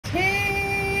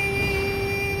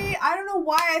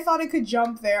why I thought it could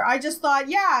jump there. I just thought,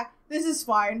 yeah, this is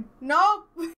fine. Nope.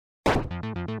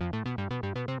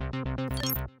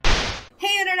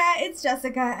 Hey internet, it's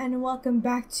Jessica and welcome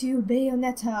back to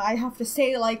Bayonetta. I have to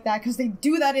say it like that because they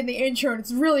do that in the intro and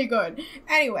it's really good.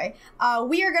 Anyway,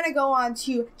 we are gonna go on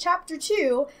to chapter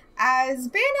 2 as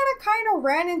Bayonetta kind of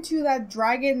ran into that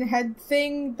dragon head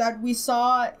thing that we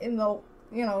saw in the,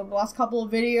 last couple of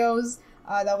videos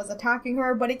that was attacking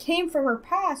her, but it came from her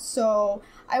past, so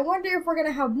I wonder if we're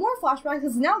gonna have more flashbacks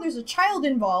because now there's a child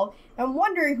involved. I'm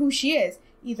wondering who she is.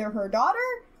 Either her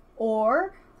daughter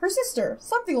or her sister,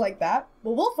 something like that.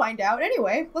 But we'll find out.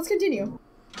 Anyway, let's continue.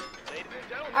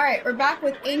 Alright, we're back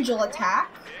with Angel Attack.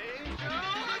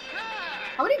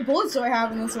 How many bullets do I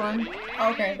have in this one?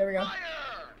 Oh, okay, there we go.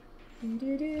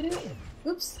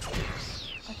 Oops.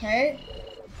 Okay.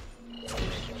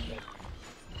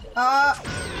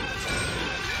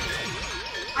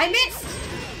 I missed!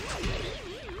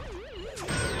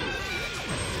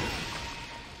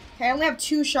 Okay, I only have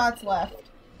 2 shots left.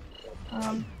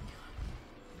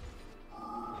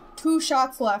 2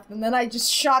 shots left, and then I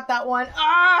just shot that one.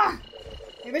 Ah!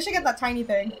 Maybe I should get that tiny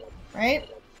thing, right?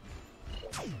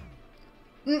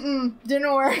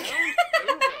 Didn't work.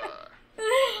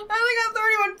 I only got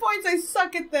 31 points, I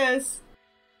suck at this.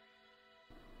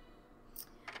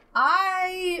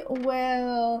 I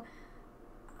will...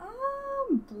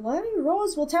 Bloody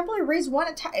Rose will temporarily raise 1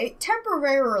 attack.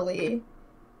 Temporarily.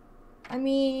 I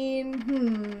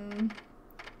mean,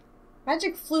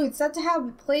 Magic Flute, said to have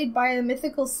been played by a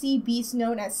mythical sea beast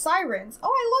known as sirens.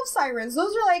 Oh, I love sirens.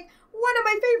 Those are like one of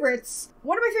my favorites.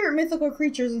 One of my favorite mythical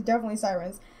creatures is definitely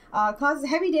sirens. Causes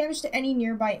heavy damage to any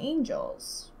nearby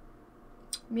angels.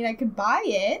 I mean, I could buy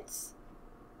it.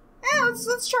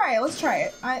 Let's try it. Let's try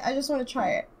it. I just want to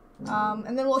try it.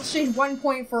 And then we'll exchange 1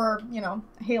 point for,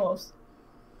 halos.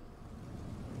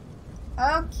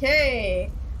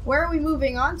 Okay. Where are we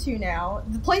moving on to now?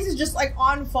 The place is just like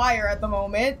on fire at the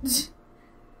moment.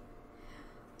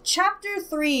 Chapter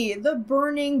 3, The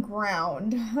Burning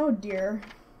Ground. Oh dear.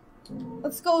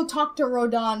 Let's go talk to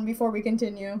Rodon before we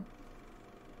continue.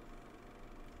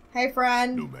 Hey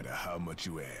friend. No matter how much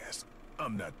you ask,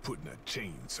 I'm not putting a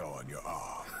chainsaw on your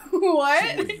arm. What?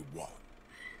 So what do you want?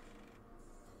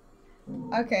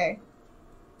 Okay.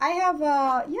 I have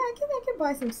yeah, I can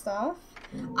buy some stuff.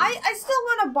 I still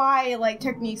want to buy like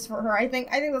techniques for her. I think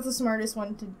that's the smartest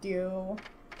one to do.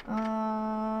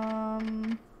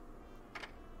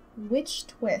 Witch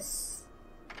twists.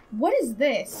 What is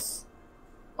this?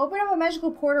 Open up a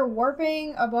magical portal,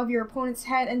 warping above your opponent's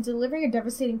head and delivering a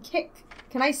devastating kick.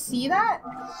 Can I see that?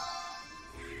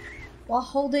 While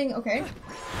holding, okay.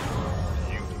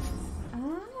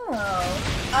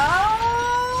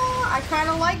 Oh, I kind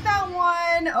of like that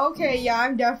one. Okay, yeah,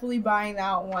 I'm definitely buying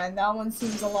that one. That one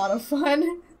seems a lot of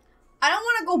fun. I don't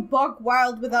want to go buck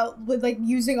wild with like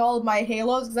using all of my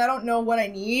halos because I don't know what I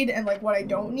need and like what I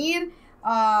don't need.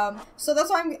 So that's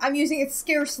why I'm using it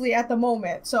scarcely at the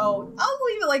moment. So I'll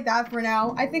leave it like that for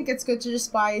now. I think it's good to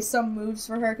just buy some moves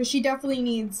for her because she definitely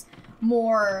needs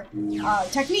more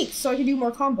techniques so I can do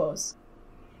more combos.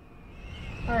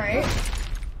 All right.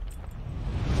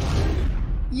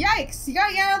 Yikes! You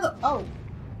gotta get out of the. Oh,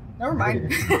 never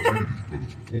mind.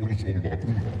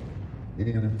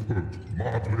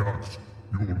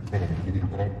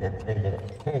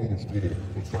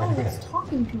 Oh, it's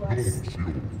talking to us.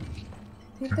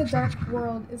 I think the dark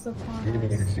world is upon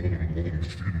us.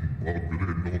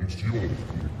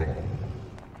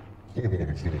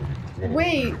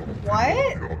 Wait,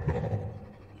 what?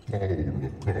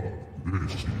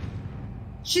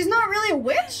 She's not really a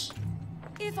witch?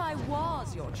 If I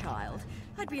was your child,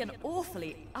 I'd be an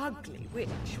awfully ugly witch,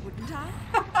 wouldn't I?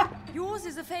 Yours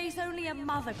is a face only a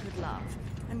mother could love,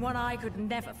 and one I could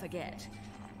never forget.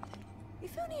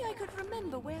 If only I could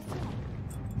remember where from.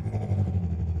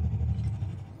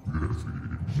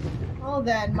 Well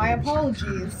then, my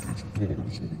apologies.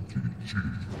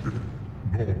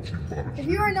 If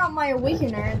you are not my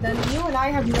awakener, then you and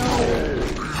I have no...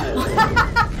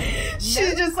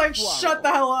 She just like, shut the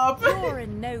hell up. You're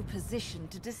in no position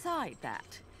to decide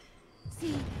that.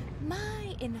 See,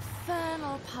 my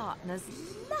infernal partners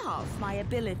love my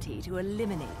ability to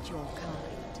eliminate your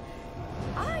kind.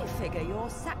 I figure your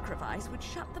sacrifice would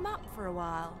shut them up for a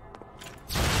while.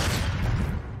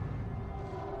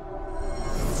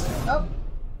 Oh,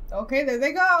 okay, there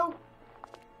they go.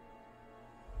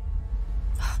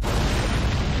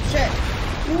 Shit.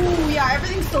 Ooh, yeah,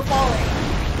 everything's still falling.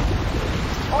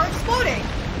 Or exploding.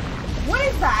 What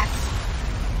is that?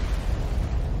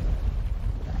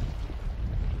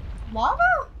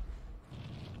 Lava?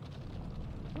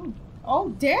 Ooh. Oh,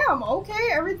 damn! Okay,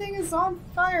 everything is on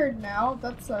fire now.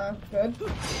 That's, good.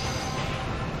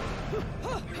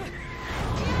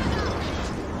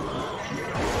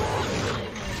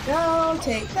 Go,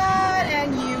 take that,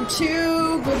 and you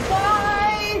too.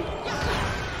 Goodbye!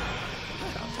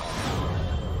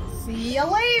 See ya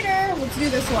later! Let's do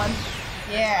this one.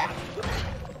 Yeah.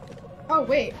 Oh,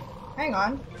 wait. Hang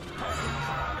on.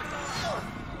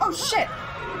 Oh, shit!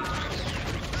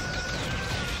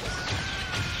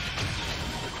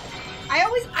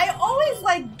 I always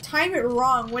like time it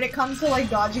wrong when it comes to like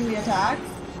dodging the attacks.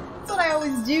 That's what I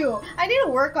always do. I need to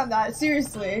work on that,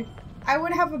 seriously. I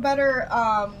would have a better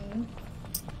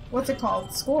what's it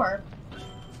called? Score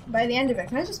by the end of it.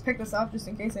 Can I just pick this up just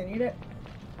in case I need it?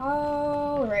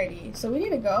 Alrighty, so we need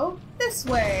to go this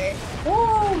way.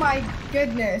 Oh my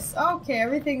goodness. Okay,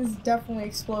 everything's definitely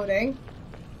exploding.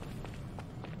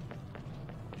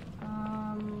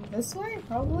 This way?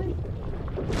 Probably?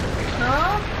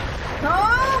 Huh?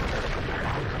 Huh?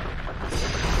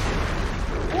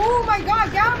 Oh my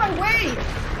god, get out of my way!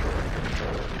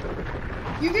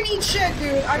 You can eat shit,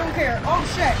 dude. I don't care. Oh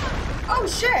shit. Oh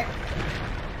shit!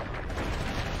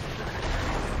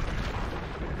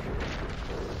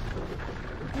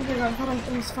 Oh my god, I thought I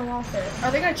almost fell off there.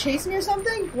 Are they gonna chase me or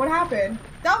something? What happened?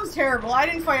 That was terrible. I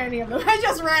didn't fight any of them. I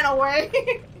just ran away.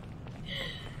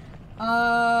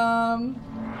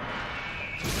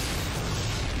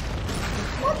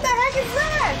 What the heck is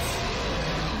that?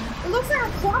 It looks like a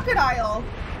crocodile.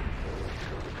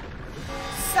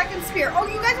 Second spear. Oh,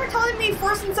 you guys were telling me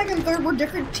first and second, third were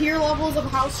different tier levels of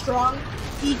how strong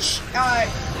each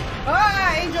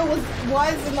angel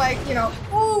was and like, you know,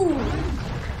 ooh.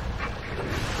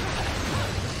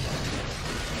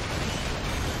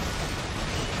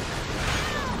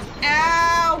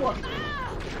 Ow!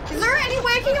 Is there any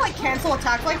way I can like cancel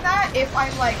attack like that if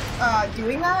I'm like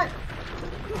doing that?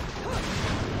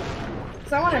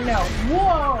 Cause I want to know.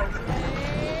 Whoa!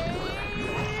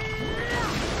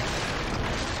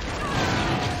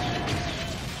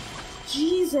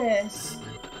 Jesus!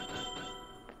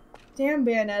 Damn,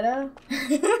 Bayonetta.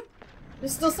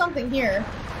 There's still something here.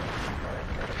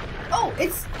 Oh,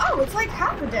 it's like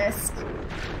half a disc.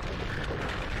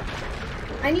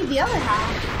 I need the other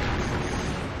half.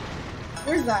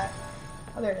 Where's that?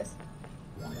 Oh, there it is.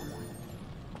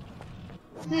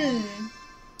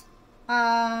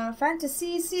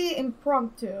 Fantasy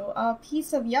impromptu. A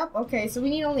piece of, yep. Okay, so we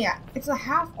need only it's a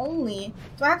half only.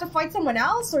 Do I have to fight someone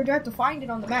else or do I have to find it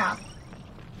on the map?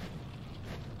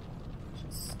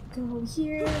 Just go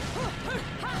here.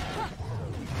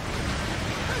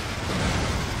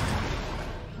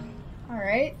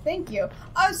 Alright, thank you.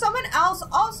 Someone else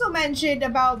also mentioned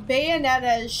about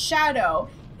Bayonetta's shadow.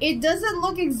 It doesn't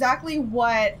look exactly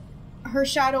what her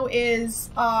shadow is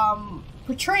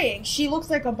portraying. She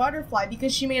looks like a butterfly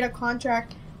because she made a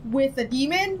contract with a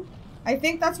demon. I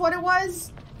think that's what it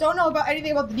was. Don't know about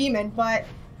anything about the demon, but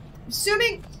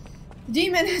assuming the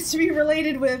demon has to be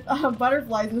related with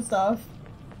butterflies and stuff.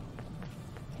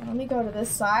 Okay, let me go to this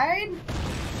side.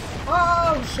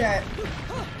 Oh shit.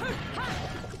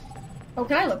 Oh,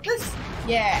 can I lift this?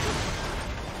 Yeah.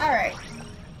 Alright.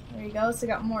 There you go, so I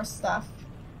got more stuff.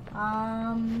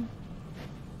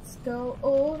 Let's go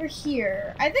over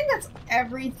here. I think that's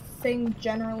everything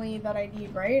generally that I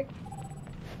need, right?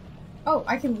 Oh,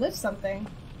 I can lift something.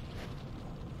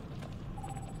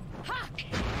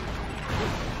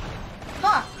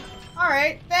 Huh!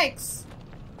 Alright, thanks.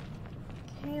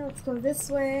 Okay, let's go this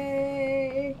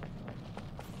way.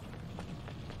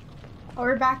 Oh,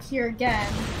 we're back here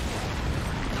again.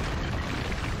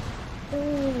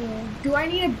 Ooh, do I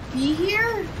need to be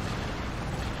here?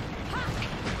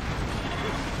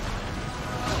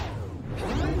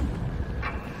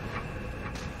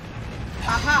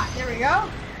 Aha, there we go.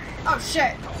 Oh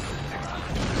shit.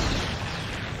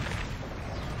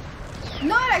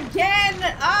 Not again!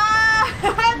 Ah!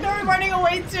 They're running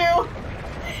away too.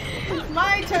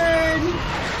 My turn.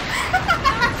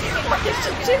 What is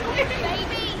she doing?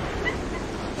 Baby.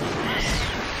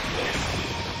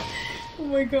 Oh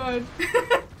my god.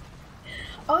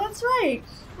 Oh, that's right.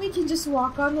 We can just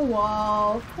walk on the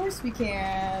wall. Of course we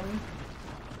can.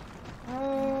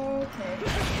 Okay.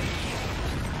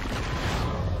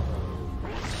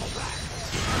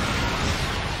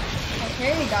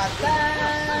 Okay, we got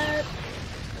that.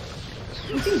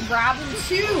 We can grab him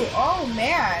too. Oh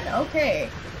man. Okay.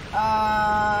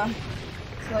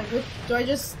 So like, do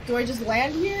I just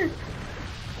land here?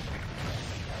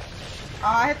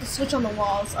 I have to switch on the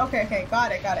walls. Okay, okay,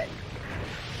 got it.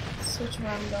 Switch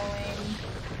where I'm going.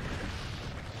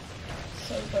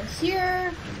 So we go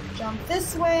here, jump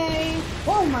this way.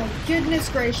 Oh my goodness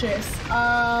gracious.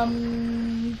 What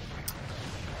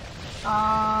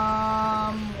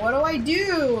do I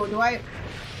do? Do I...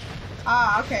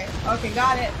 Ah, okay. Okay,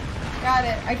 got it. Got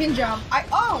it. I can jump.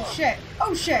 Oh, shit.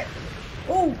 Oh, shit.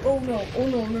 Oh, oh no. Oh,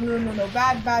 no, no, no, no, no.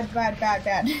 Bad, bad, bad, bad,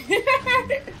 bad.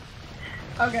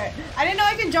 Okay. I didn't know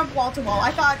I can jump wall to wall.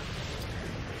 I thought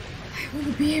I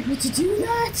wouldn't be able to do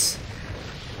that.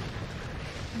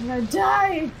 I'm gonna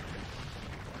die.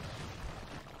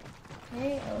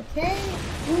 Okay, okay.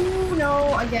 Ooh,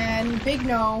 no, again. Big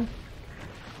no.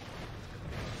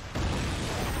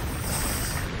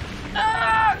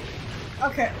 Ah!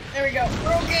 Okay, there we go.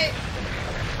 We're okay.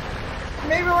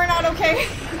 Maybe we're not okay.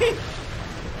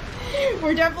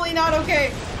 We're definitely not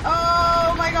okay.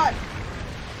 Oh my god.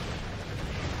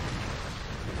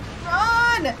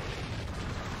 Run!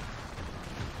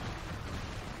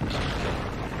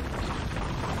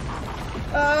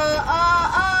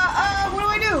 What do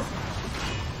I do?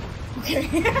 Okay.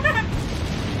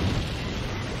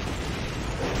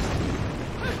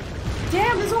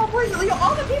 Damn, this whole place, like,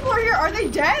 all the people are here. Are they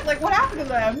dead? Like, what happened to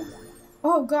them?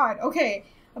 Oh god, okay.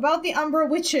 About the Umber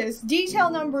Witches. Detail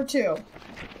number 2.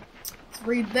 Let's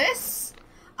read this.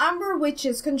 Umber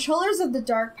Witches, controllers of the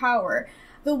dark power.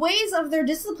 The ways of their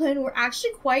discipline were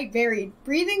actually quite varied.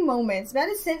 Breathing moments,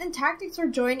 medicine, and tactics were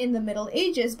joined in the Middle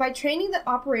Ages by training the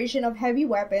operation of heavy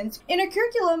weapons in a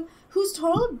curriculum whose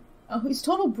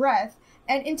total breadth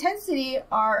and intensity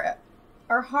are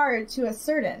hard to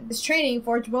ascertain. This training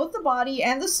forged both the body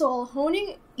and the soul,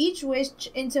 honing each witch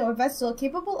into a vessel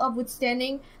capable of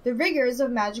withstanding the rigors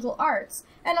of magical arts,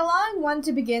 and allowing one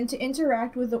to begin to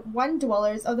interact with the one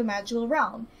dwellers of the magical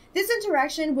realm. This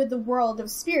interaction with the world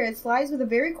of spirits lies with the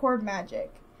very core of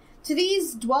magic. To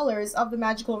these dwellers of the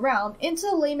magical realm, into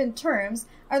layman terms,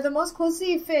 are the most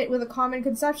closely fit with a common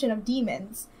conception of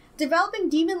demons. Developing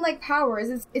demon-like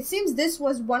powers, it seems this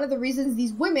was one of the reasons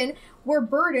these women were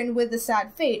burdened with the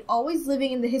sad fate, always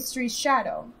living in the history's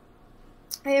shadow.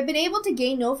 I have been able to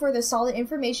gain no further solid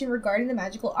information regarding the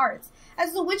magical arts.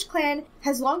 As the witch clan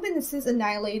has long been since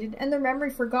annihilated and their memory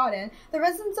forgotten, the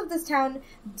residents of this town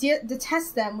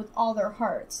detest them with all their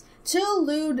hearts. To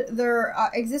elude their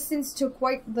existence to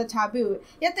quite the taboo,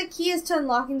 yet the key is to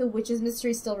unlocking the witch's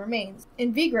mystery still remains.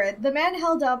 In Vigrid, the man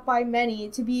held up by many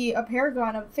to be a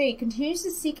paragon of fate continues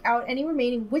to seek out any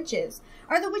remaining witches.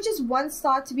 Are the witches once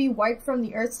thought to be wiped from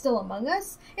the earth still among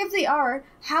us? If they are,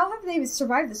 how have they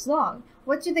survived this long?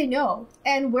 What do they know?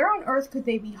 And where on earth could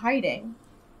they be hiding?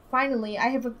 Finally, I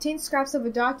have obtained scraps of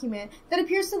a document that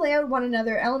appears to lay out one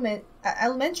another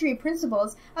elementary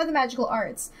principles of the magical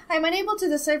arts. I am unable to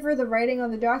decipher the writing on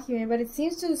the document, but it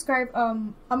seems to describe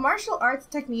a martial arts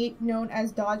technique known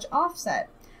as dodge offset.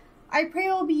 I pray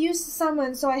it will be used to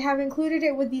someone, so I have included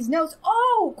it with these notes.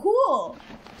 Oh, cool!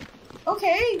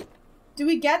 Okay, do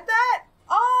we get that?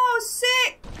 Oh,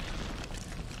 sick!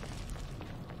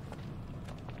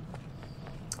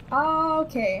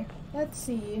 Okay, let's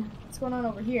see. What's going on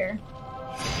over here?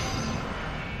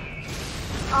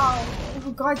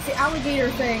 Oh god, it's the alligator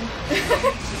thing.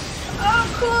 Oh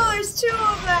cool, there's 2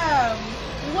 of them!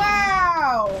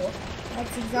 Wow!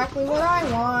 That's exactly what I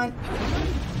want.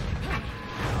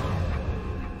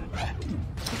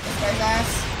 Kick this guy's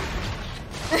ass.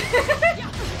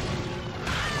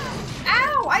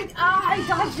 Ow! I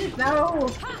dodged it though!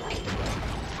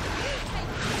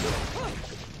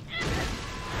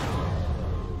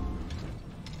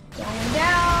 Going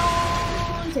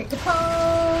down, take the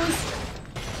pose.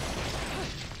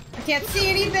 I can't see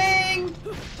anything.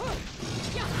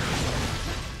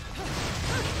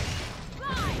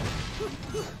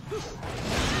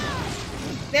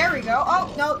 There we go.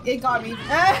 Oh, no, it got me.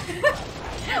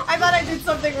 I thought I did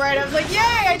something right. I was like, yay,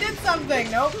 I did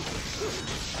something. Nope.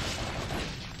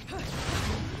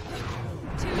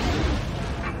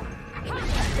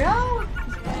 Go.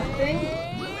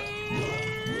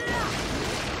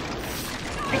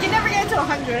 I can never get to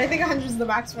 100. I think 100 is the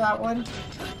max for that one.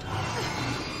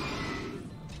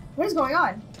 What is going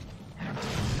on?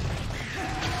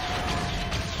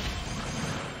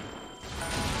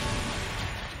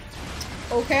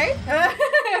 Okay.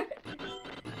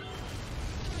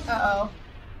 Uh-oh.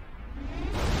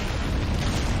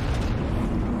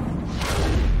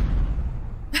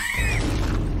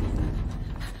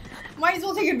 Might as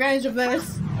well take advantage of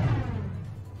this.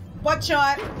 Butt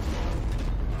shot.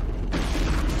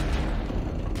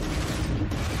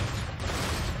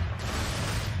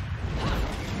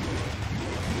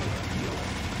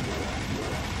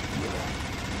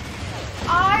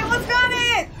 I almost got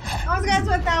it! I almost got to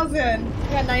 1,000.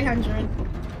 I got 900.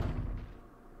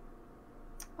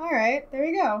 Alright, there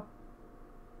we go.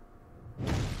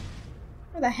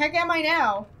 Where the heck am I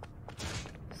now?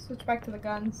 Switch back to the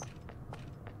guns.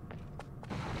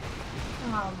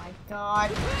 Oh my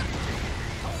god.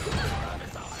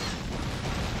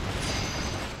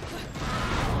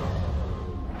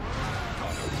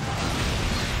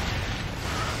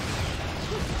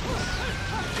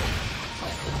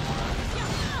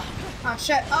 Oh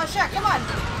shit, come on!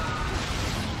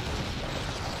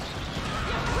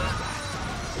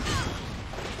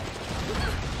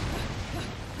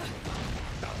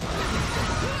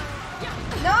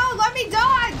 No, let me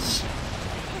dodge!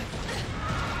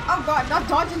 Oh god, not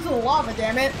dodge into the lava,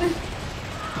 damn it.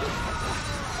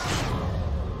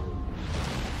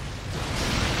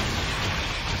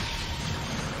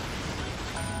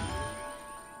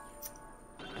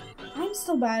 I'm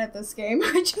so bad at this game.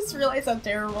 I just realized how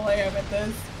terrible I am at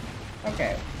this.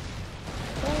 Okay.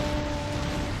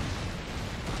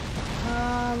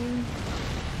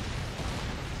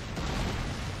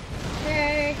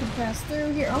 Okay, can pass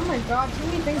through here. Oh my god, too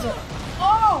many things are.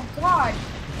 Oh god!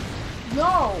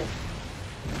 No!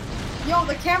 Yo,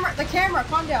 the camera,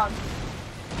 calm down.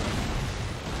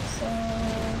 So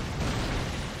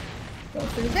go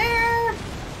through there.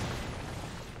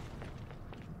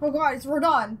 Oh god, it's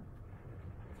Rodon.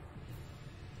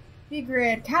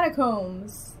 Vigrid,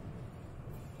 catacombs.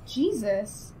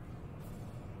 Jesus.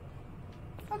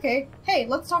 Okay, hey,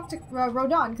 let's talk to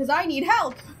Rodon, because I need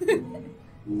help!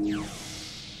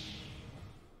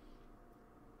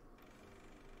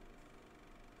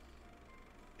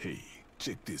 Hey,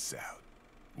 check this out.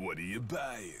 What are you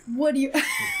buying? What are you...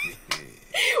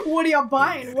 What are you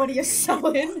buying? What are you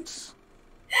selling?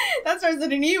 That's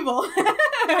Resident Evil.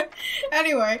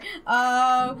 Anyway,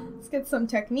 let's get some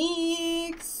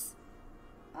techniques.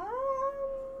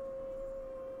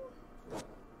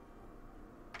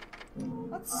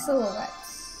 What's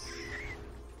silhouettes?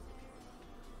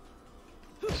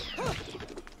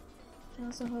 Can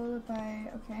also hold it by,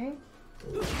 okay.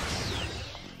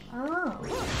 Oh.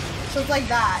 So it's like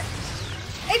that.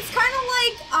 It's kind of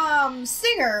like,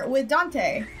 Singer with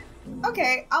Dante.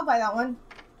 Okay, I'll buy that one.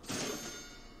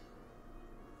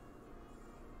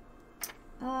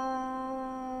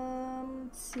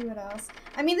 Let's see what else.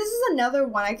 I mean, this is another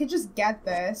one. I could just get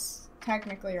this,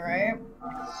 technically, right?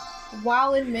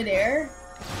 While in midair.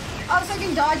 Oh, so I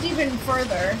can dodge even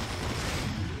further.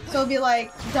 So it'll be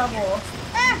like double.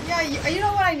 Yeah, you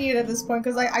know what I need at this point,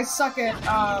 because I suck at,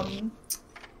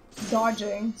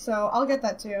 dodging. So I'll get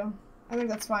that too. I think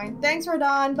that's fine. Thanks,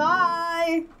 Rodon.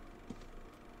 Bye!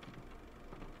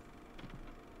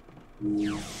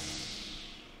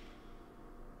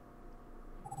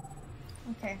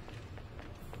 Okay.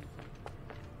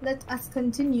 Let us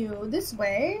continue this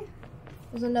way.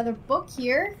 There's another book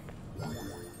here.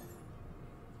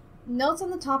 Notes on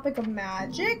the topic of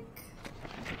magic.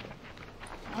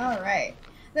 Alright.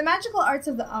 The magical arts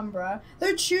of the Umbra.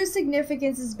 Their true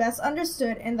significance is best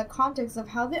understood in the context of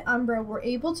how the Umbra were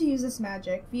able to use this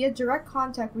magic via direct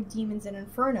contact with demons in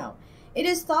Inferno. It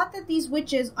is thought that these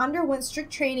witches underwent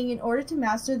strict training in order to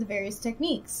master the various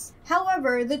techniques.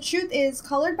 However, the truth is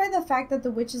colored by the fact that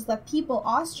the witches left people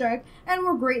awestruck and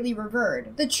were greatly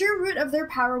revered. The true root of their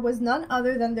power was none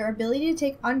other than their ability to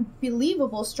take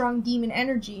unbelievable strong demon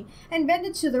energy and bend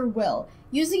it to their will,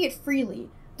 using it freely.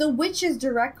 The witches'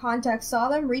 direct contact saw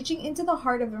them reaching into the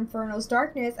heart of Inferno's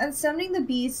darkness and summoning the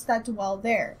beasts that dwell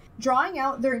there, drawing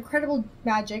out their incredible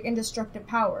magic and destructive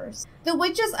powers. The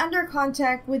witches under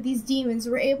contact with these demons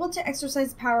were able to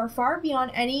exercise power far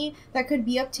beyond any that could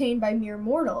be obtained by mere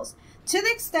mortals, to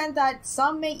the extent that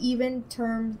some may even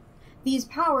term these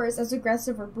powers as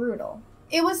aggressive or brutal.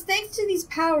 It was thanks to these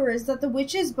powers that the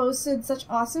witches boasted such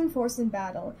awesome force in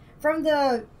battle. From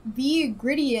the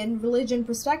Vigridian religion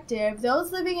perspective,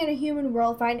 those living in a human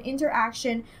world find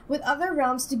interaction with other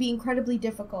realms to be incredibly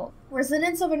difficult.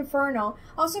 Residents of Inferno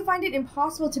also find it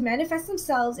impossible to manifest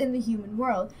themselves in the human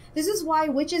world. This is why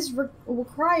witches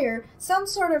require some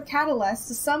sort of catalyst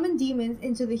to summon demons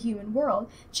into the human world,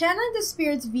 channeling the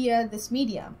spirits via this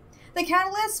medium. The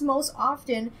catalyst most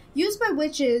often used by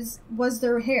witches was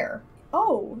their hair.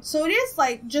 Oh, so it is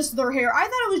like just their hair. I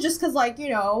thought it was just because, like, you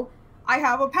know, I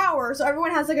have a power, so everyone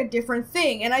has like a different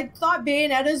thing, and I thought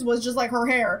Bayonetta's was just like her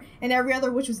hair, and every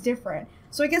other witch was different.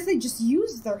 So I guess they just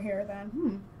used their hair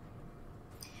then.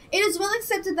 It is well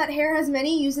accepted that hair has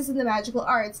many uses in the magical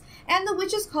arts, and the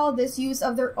witches call this use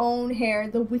of their own hair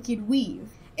the wicked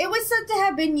weave. It was said to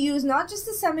have been used not just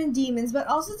to summon demons, but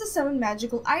also to summon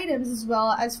magical items, as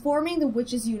well as forming the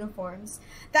witches' uniforms.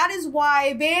 That is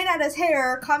why Bayonetta's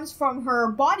hair comes from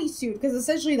her bodysuit, because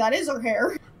essentially that is her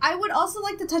hair. I would also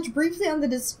like to touch briefly on the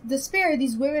despair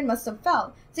these women must have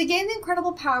felt. To gain the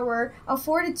incredible power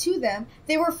afforded to them,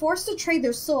 they were forced to trade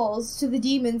their souls to the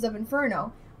demons of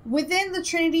Inferno. Within the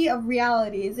Trinity of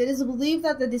Realities, it is believed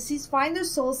that the deceased find their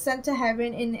souls sent to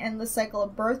heaven in an endless cycle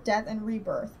of birth, death, and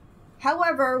rebirth.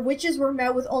 However, witches were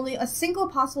met with only a single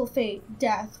possible fate,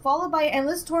 death, followed by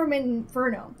endless torment in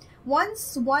Inferno.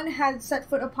 Once one had set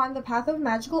foot upon the path of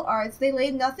magical arts, they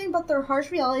laid nothing but their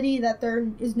harsh reality that there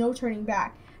is no turning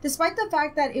back, despite the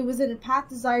fact that it was in a path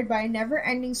desired by a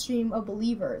never-ending stream of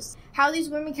believers. How these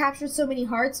women captured so many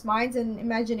hearts, minds, and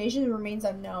imaginations remains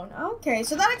unknown. Okay,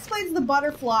 so that explains the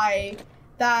butterfly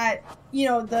that, you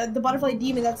know, the butterfly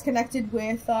demon that's connected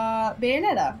with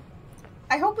Bayonetta.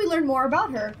 I hope we learn more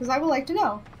about her, because I would like to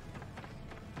know.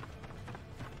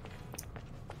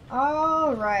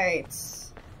 Alright.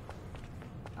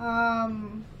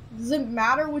 Does it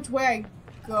matter which way I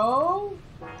go?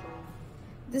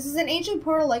 This is an ancient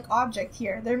portal-like object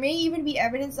here. There may even be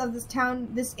evidence of this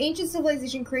ancient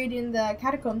civilization created in the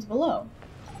catacombs below.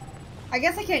 I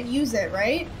guess I can't use it,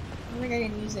 right? I don't think I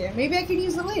can use it. Maybe I can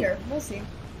use it later. We'll see.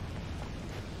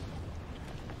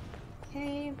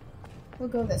 Okay. We'll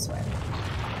go this way.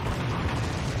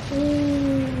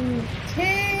 Okay.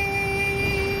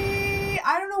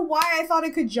 I don't know why I thought I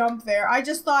could jump there. I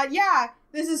just thought, yeah,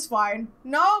 this is fine.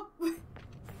 Nope.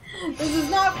 This is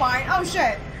not fine. Oh,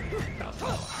 shit.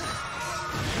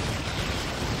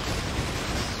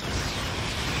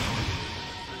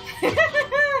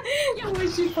 The way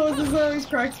she poses always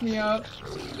cracks me up.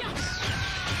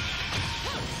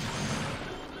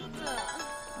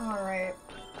 Alright.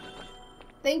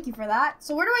 Thank you for that.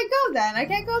 So where do I go then? I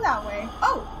can't go that way.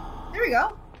 Oh! There we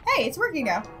go. Hey, it's working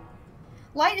now.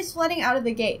 Light is flooding out of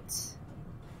the gates.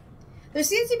 There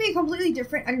seems to be a completely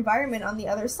different environment on the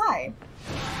other side.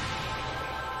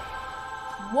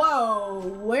 Whoa,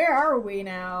 where are we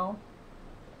now?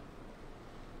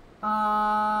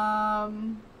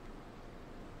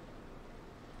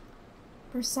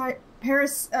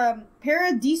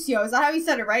 Paradiso, is that how he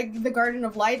said it, right? The Garden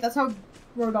of Light? That's how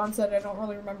Rodon said it, I don't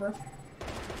really remember.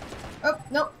 Oh,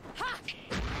 nope.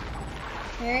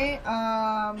 Okay,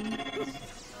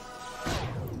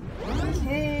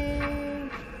 okay.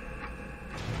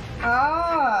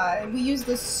 Ah, we use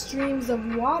the streams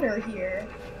of water here.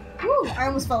 Woo! I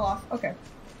almost fell off. Okay.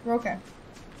 We're okay.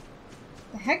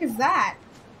 The heck is that?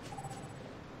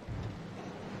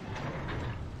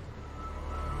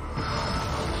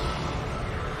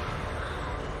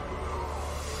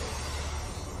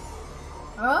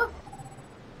 Huh?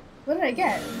 What did I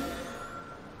get?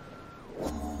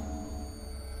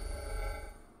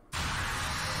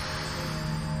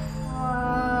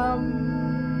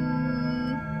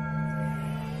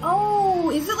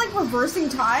 Oh, is it like reversing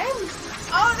time?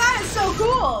 Oh, that is so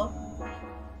cool!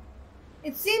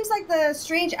 It seems like the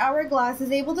strange hourglass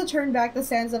is able to turn back the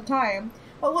sands of time.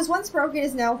 What was once broken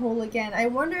is now whole again. I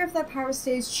wonder if that power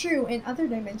stays true in other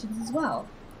dimensions as well.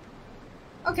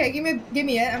 Okay, give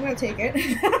me it. I'm gonna take it.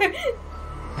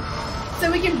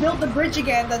 So we can build the bridge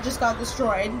again that just got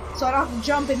destroyed. So I don't have to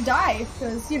jump and die,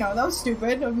 because, you know, that was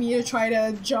stupid of me to try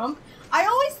to jump. I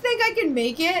always think I can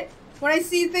make it. When I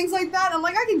see things like that, I'm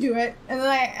like, I can do it. And then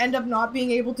I end up not being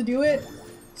able to do it.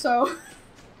 So,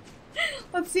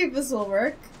 let's see if this will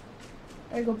work.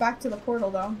 I gotta go back to the portal,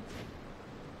 though.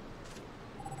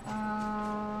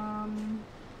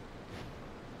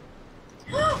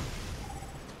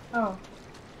 Oh.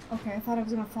 Okay, I thought I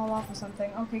was gonna fall off or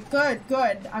something. Okay, good,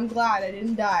 good. I'm glad I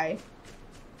didn't die.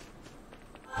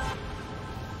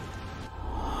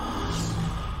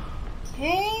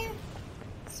 Okay.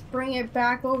 Let's bring it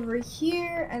back over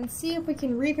here and see if we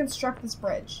can reconstruct this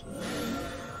bridge.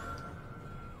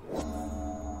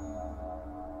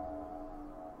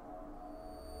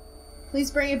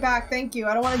 Please bring it back, thank you.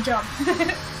 I don't want to jump.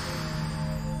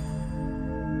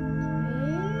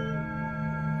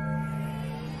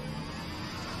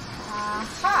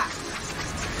 Aha!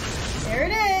 There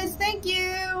it is, thank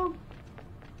you!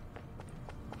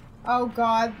 Oh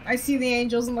god, I see the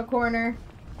angels in the corner.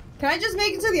 Can I just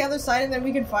make it to the other side and then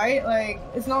we can fight? Like,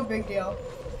 it's no big deal.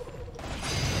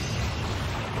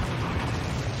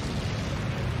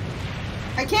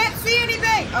 I can't see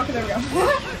anything! Okay, there we go.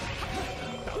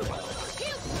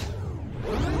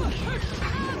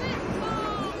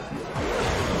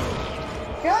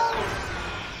 Go!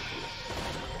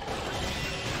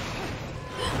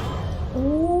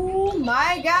 Oh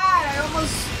my god, I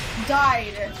almost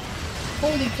died.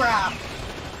 Holy crap.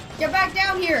 Get back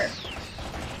down here!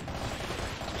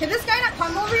 Can this guy not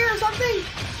come over here or something?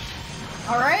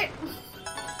 Alright.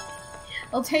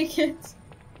 I'll take it.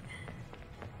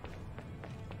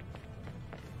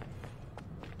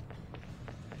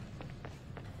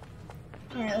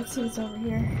 Alright, let's see what's over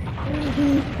here.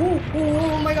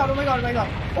 Oh my god, oh my god, oh my god.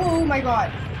 Oh my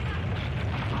god.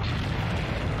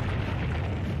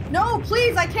 No,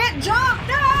 please, I can't jump!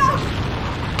 No!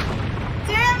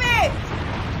 Damn it!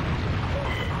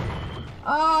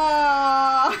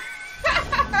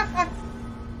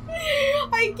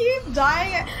 I keep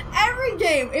dying every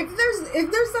game. If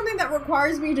there's something that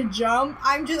requires me to jump,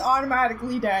 I'm just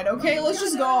automatically dead. Okay, let's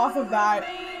just go off of that.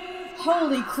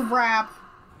 Holy crap.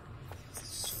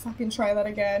 Let's fucking try that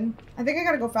again. I think I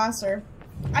gotta go faster.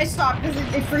 I stopped because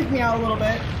it freaked me out a little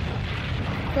bit.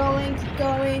 Going, keep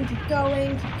going, keep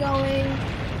going, keep going,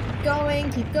 keep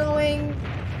going, keep going.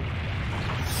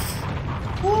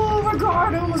 Oh my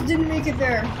god, I almost didn't make it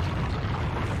there.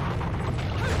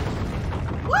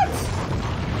 What?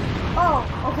 Oh,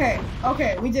 okay.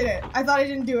 Okay, we did it. I thought I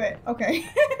didn't do it. Okay.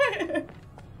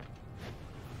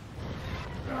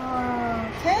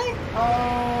 Okay.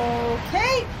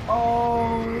 Okay.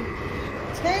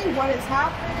 Okay, what is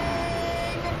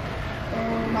happening?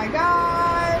 Oh my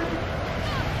god.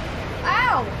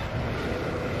 Ow!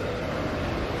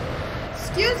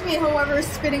 Excuse me, whoever is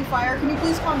spitting fire, can you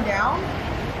please calm down?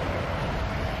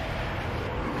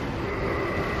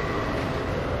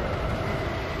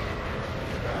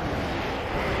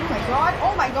 Oh my god,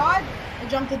 oh my god! I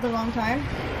jumped at the wrong time.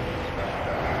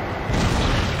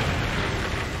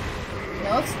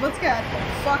 Yeah, let's get the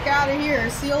fuck out of here.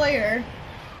 See you later.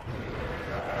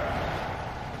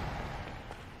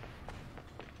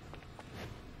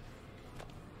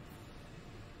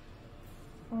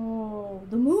 Oh,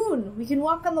 the moon! We can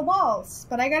walk on the walls,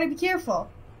 but I gotta be careful.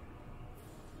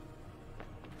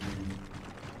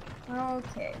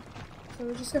 Okay. So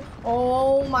we're just gonna...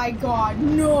 Oh my god,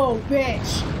 no,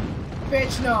 bitch!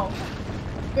 Bitch, no.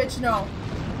 Bitch, no.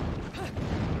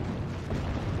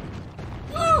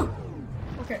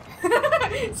 Okay.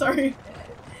 Sorry.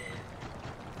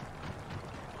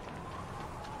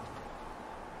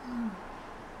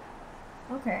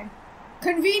 Okay.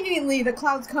 Conveniently, the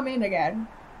clouds come in again.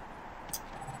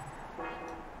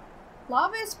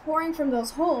 Lava is pouring from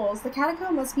those holes. The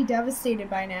catacomb must be devastated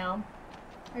by now.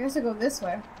 I guess I'll go this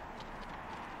way.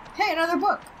 Hey, another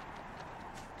book!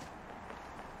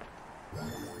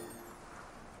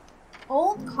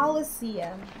 Old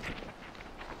Colosseum.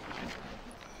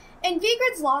 In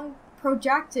Vigrid's long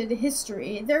projected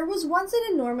history, there was once an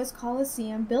enormous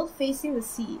Colosseum built facing the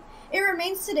sea. It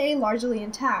remains today largely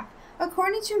intact.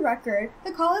 According to record,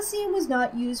 the Colosseum was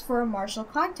not used for a martial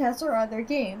contest or other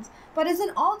games, but as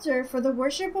an altar for the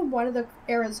worship of one of the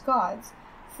era's gods,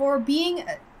 for being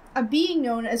a being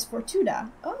known as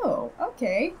Fortuna. Oh,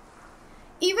 okay.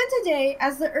 Even today,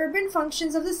 as the urban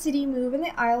functions of the city move in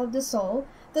the Isle of the Soul,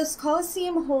 the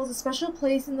Colosseum holds a special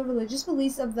place in the religious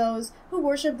beliefs of those who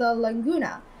worship the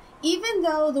Laguna. Even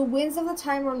though the winds of the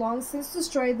time were long since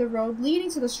destroyed the road leading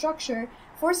to the structure,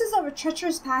 forces of a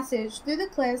treacherous passage through the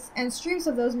cliffs and streams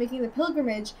of those making the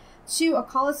pilgrimage to a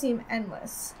Colosseum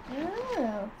endless.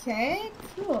 Oh, okay,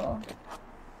 cool.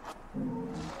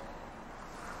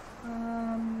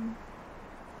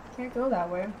 Can't go that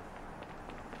way.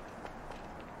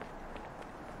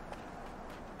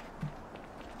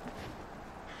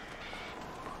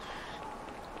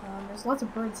 There's lots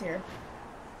of birds here.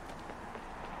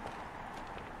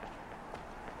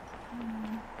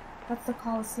 That's the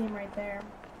Colosseum right there.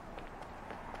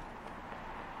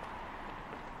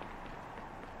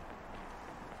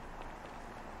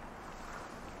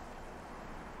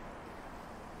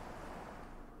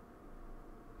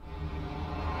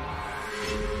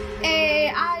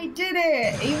 Hey, I did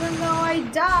it! Even though I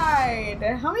died!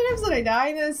 How many times did I die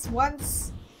in this? Once?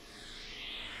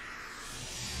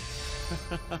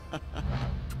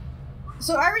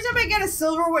 So every time I get a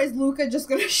silver, what is Luca just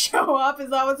gonna show up? Is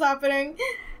that what's happening?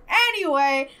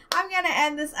 Anyway, I'm gonna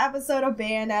end this episode of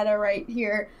Bayonetta right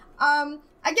here.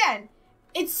 Again,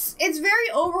 it's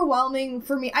very overwhelming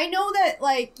for me. I know that,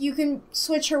 like, you can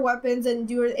switch her weapons and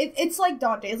do it. It's like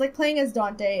Dante. It's like playing as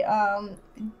Dante.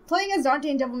 Playing as Dante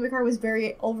in Devil May Cry was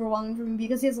very overwhelming for me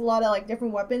because he has a lot of, like,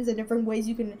 different weapons and different ways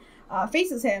you can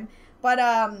face as him. But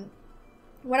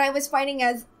when I was fighting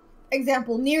as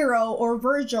example Nero or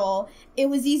Virgil, it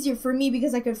was easier for me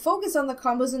because I could focus on the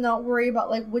combos and not worry about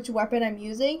like which weapon I'm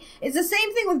using. It's the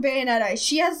same thing with Bayonetta.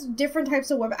 She has different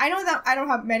types of weapons. I know that I don't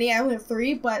have many, I only have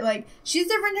 3, but like she has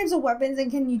different types of weapons and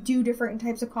can you do different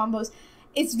types of combos.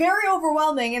 it's very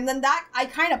overwhelming, and then that I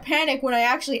kind of panic when I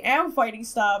actually am fighting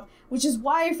stuff, which is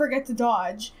why I forget to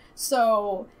dodge.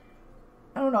 So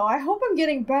I don't know, I hope I'm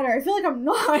getting better. I feel like I'm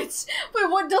not. But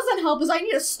what doesn't help is I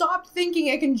need to stop thinking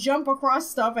I can jump across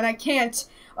stuff, and I can't,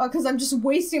 because I'm just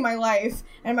wasting my life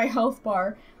and my health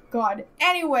bar. God.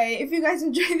 Anyway, if you guys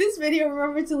enjoyed this video,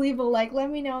 remember to leave a like. Let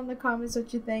me know in the comments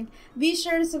what you think. Be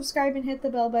sure to subscribe and hit the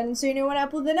bell button so you know when I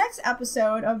upload the next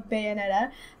episode of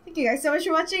Bayonetta. Thank you guys so much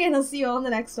for watching, and I'll see you all in the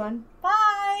next one. Bye!